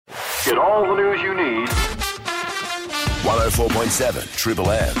Get all the news you need. 104.7 Triple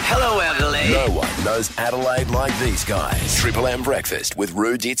M. Hello, Adelaide. No one knows Adelaide like these guys. Triple M Breakfast with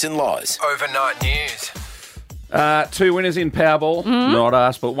Roo, Dits and Loz. Overnight news. 2 winners in Powerball. Not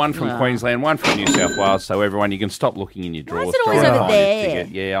us, but one from Queensland, one from New South Wales. So everyone, you can stop looking in your drawers. Why is it always Try and over find your there?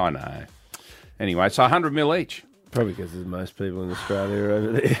 ticket. Yeah, I know. Anyway, so 100 mil each. Probably because there's most people in Australia are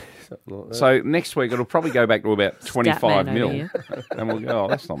over there. Something like that. So next week it'll probably go back to about 25 Statman mil. over here. And we'll go, oh,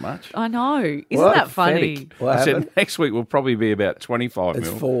 that's not much. I know. Isn't What? that funny? Pathetic. What I happened? said next week will probably be about 25 It's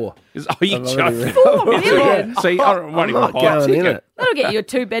mil. 4. Oh, you I've already joking? read. 4 million? See, I won't even not buy a going in ticket. it. That'll get you a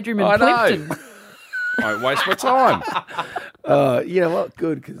 2-bedroom in I know. Plimpton. I won't waste my time. You know what?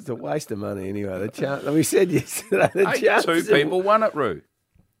 Good, because it's a waste of money anyway. The chance, we said yesterday, the Hey, chances 2 people won it, Roo.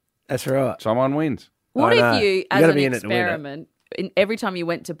 That's right. Someone wins. What I know. if you, You as gotta an be in it to win it. experiment, every time you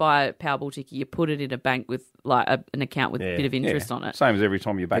went to buy a Powerball ticket, you put it in a bank with like an account with a bit of interest on it? Same as every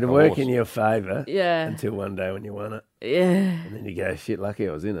time you back It'd a work horse. in your favour Yeah. until one day when you won it. Yeah. And then you go, shit, lucky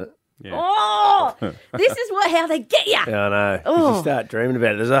I was in it. Yeah. Oh, this is how they get you. Yeah, I know. 'Cause you start dreaming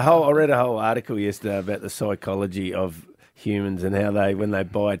about it. I read a whole article yesterday about the psychology of humans and how they, when they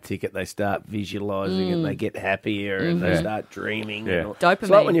buy a ticket, they start visualising it, they get happier and they start dreaming. Yeah. And all. Dopamine. It's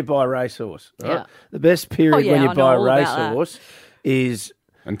like when you buy a racehorse. Right? Yeah. The best period Oh, yeah, when I you know buy a all about that. racehorse is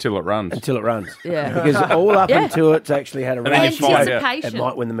Until it runs. until it runs. Yeah. Because all up Yeah. until it's actually had a then you race. find out. Anticipation. It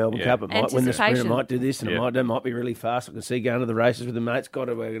might win the Melbourne Yeah. Cup. It might win the sprint. It Anticipation. might do this, and Yeah. it might be really fast. I can see going to the races with the mates. God,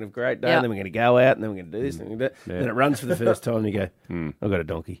 we're going to have a great day. Yeah. And then we're going to go out, and then we're going to do this. And then, we're going to do that. Then it runs for the first time, and you go, I've got a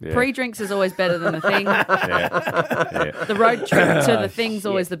donkey. Yeah. Pre-drinks is always better than the thing. Yeah. The road trip to the thing's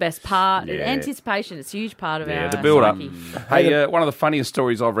always the best part. Yeah. Anticipation is a huge part of Yeah, our the build-up. psyche. Hey, one of the funniest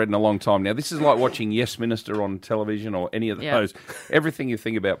stories I've read in a long time now, this is like watching Yes Minister on television or any of those. Everything you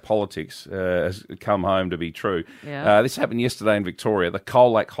think about politics has come home to be true. Yeah. This happened yesterday in Victoria. The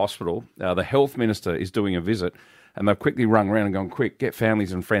Colac Hospital, the health minister is doing a visit, and they've quickly rung around and gone, quick, get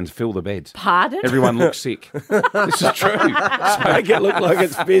families and friends, fill the beds. Pardon? Everyone looks sick. This is true. Make it look like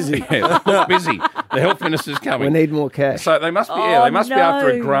it's busy. Yeah, look busy. The health minister's coming. We need more cash. So they must be, Oh, they must be after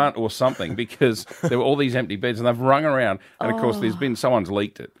a no. grant or something because there were all these empty beds and they've rung around. And of course, there's been someone's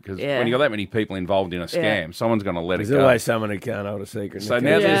leaked it because Yeah. when you got that many people involved in a scam, Yeah. someone's going to let There's it go. always someone who can't hold a secret. So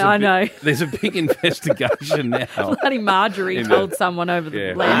now Yeah, I know. there's a big investigation now. Bloody Marjorie In told the- someone over the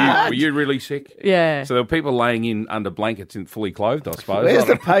Yeah. land. Were you really sick? Yeah. So there were people laying in under blankets and fully clothed, I suppose. Where's I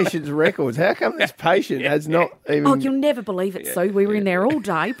the don't know. patient's records? How come this patient has not even... Oh, you'll never believe it, Sue. We were in there all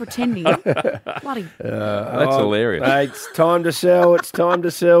day pretending. Bloody. That's hilarious. Hey, it's time to sell. It's time to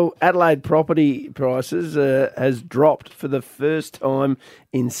sell. Adelaide property prices has dropped for the first time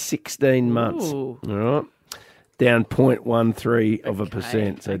in 16 months. Ooh. All right. Down 0.13 of a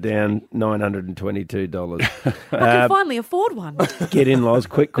percent, so down $922. I can finally afford one. Get in, Loz,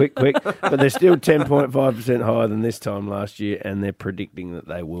 quick. But they're still 10.5% higher than this time last year, and they're predicting that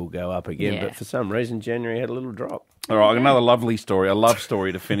they will go up again. Yeah. But for some reason, January had a little drop. All right, another lovely story, a love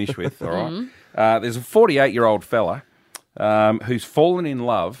story to finish with, all right? There's a 48-year-old fella who's fallen in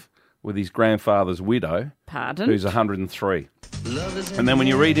love with his grandfather's widow, Pardon? who's 103. And then when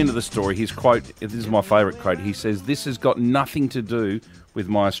you read into the story, his quote, this is my favourite quote, he says, "This has got nothing to do with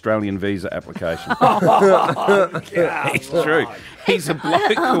my Australian visa application." It's true. He's a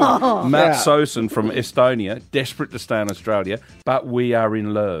bloke called Matt Sosin from Estonia, desperate to stay in Australia, but we are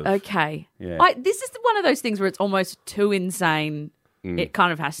in love. Okay. Yeah. This is one of those things where it's almost too insane. It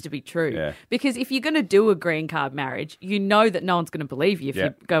kind of has to be true. Yeah. Because if you're going to do a green card marriage, you know that no one's going to believe you if Yeah.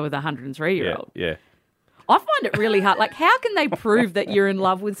 you go with a 103-year-old. Yeah. I find it really hard. Like, how can they prove that you're in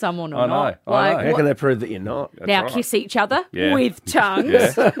love with someone or I know, not? I Like, know. How can they prove that you're not? now right. kiss each other Yeah. with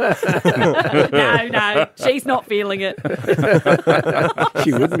tongues. No, she's not feeling it.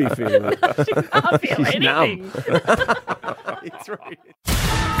 She wouldn't be feeling it. She can't feel She's anything.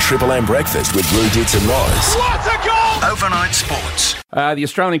 Triple M Breakfast with Roo, Dits and Loz. Overnight sports. The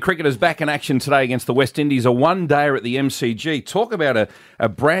Australian cricketers back in action today against the West Indies, a one-dayer at the MCG. Talk about a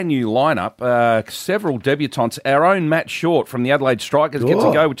brand new lineup, several debutants. Our own Matt Short from the Adelaide Strikers gets a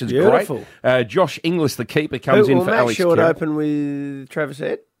Oh, go, which is beautiful. great. Josh Inglis, the keeper, comes in Will for Matt Alex Short Carey. open with Travis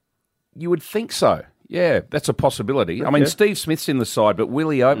Head? You would think so. Yeah, that's a possibility. I mean, Steve Smith's in the side, but will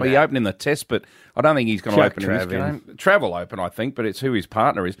he open? He opened in the test, but I don't think he's going to Chuck open in this Trav in. game. Trav will open, I think, but it's who his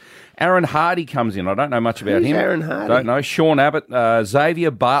partner is. Aaron Hardy comes in. I don't know much about Who's him. Aaron Hardy? Don't know. Sean Abbott, Xavier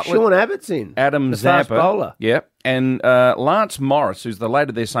Bartlett. Sean Abbott's in. Adam the fast Zappa. bowler. Yep. And Lance Morris, who's the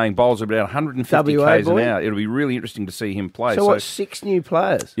later they're saying bowls about 150 WA Ks an boy? hour. It'll be really interesting to see him play. So what, 6 new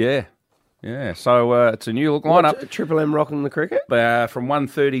players? Yeah. Yeah. So it's a new look lineup. What, Triple M rocking the cricket? From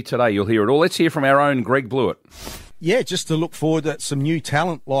 1:30 today, you'll hear it all. Let's hear from our own Greg Blewett. Yeah, just to look forward to some new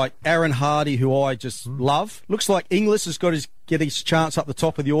talent like Aaron Hardy, who I just love. Looks like Inglis has got get his chance up the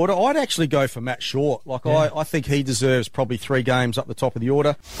top of the order. I'd actually go for Matt Short. I think he deserves probably 3 games up the top of the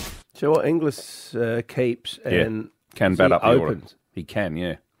order. So what Inglis keeps and can bat up the order. opens. He can,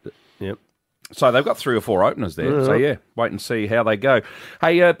 yeah. Yep. So they've got 3 or 4 openers there. So, yeah, wait and see how they go.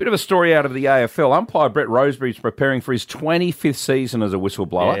 Hey, a bit of a story out of the AFL. Umpire Brett Roseberry's preparing for his 25th season as a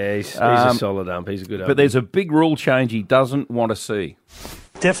whistleblower. Yeah, he's a solid ump. He's a good ump. But there's a big rule change he doesn't want to see.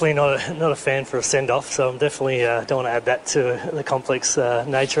 Definitely not a fan for a send-off, so I'm definitely don't want to add that to the complex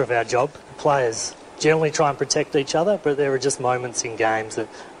nature of our job. Players generally try and protect each other, but there are just moments in games that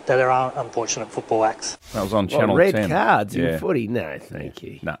are unfortunate football acts. That was on Channel red 10. cards in footy? No, thank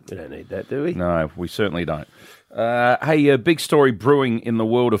you. No. We don't need that, do we? No, we certainly don't. Hey, a big story brewing in the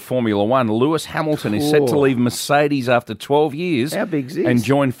world of Formula One. Lewis Hamilton is set to leave Mercedes after 12 years. How big's this? And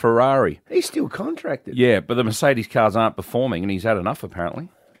join Ferrari. He's still contracted. Yeah, but the Mercedes cars aren't performing, and he's had enough, apparently.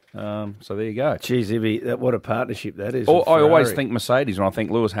 So there you go. Jeez, what a partnership that is. I always think Mercedes when I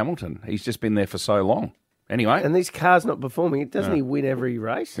think Lewis Hamilton. He's just been there for so long. Anyway. And these cars not performing, doesn't he win every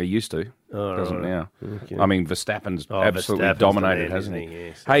race? He used to. Doesn't now. Okay. I mean, Verstappen's absolutely Verstappen's dominated, the man, hasn't he?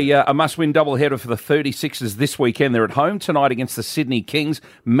 Yes. Hey, a must-win doubleheader for the 36ers this weekend. They're at home tonight against the Sydney Kings.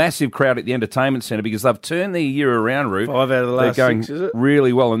 Massive crowd at the Entertainment Centre because they've turned their year around, Roo. 5 out of the last They're going 6, is it?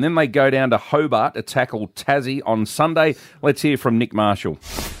 really well. And then they go down to Hobart to tackle Tassie on Sunday. Let's hear from Nick Marshall.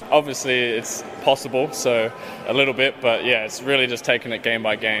 Obviously, it's possible, so a little bit, but yeah, it's really just taking it game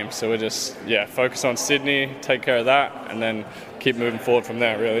by game. So we're just, focus on Sydney, take care of that, and then keep moving forward from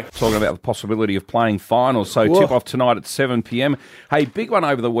there, really. Talking about the possibility of playing finals. So tip-off tonight at 7 p.m. Hey, big one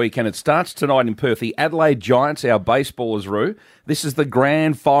over the weekend. It starts tonight in Perth. The Adelaide Giants, our baseballers, Roo. This is the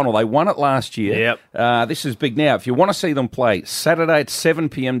grand final. They won it last year. Yep. This is big now. If you want to see them play, Saturday at 7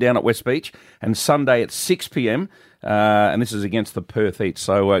 p.m. down at West Beach and Sunday at 6 p.m. And this is against the Perth Heat.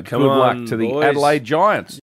 So good luck to the boys. Adelaide Giants.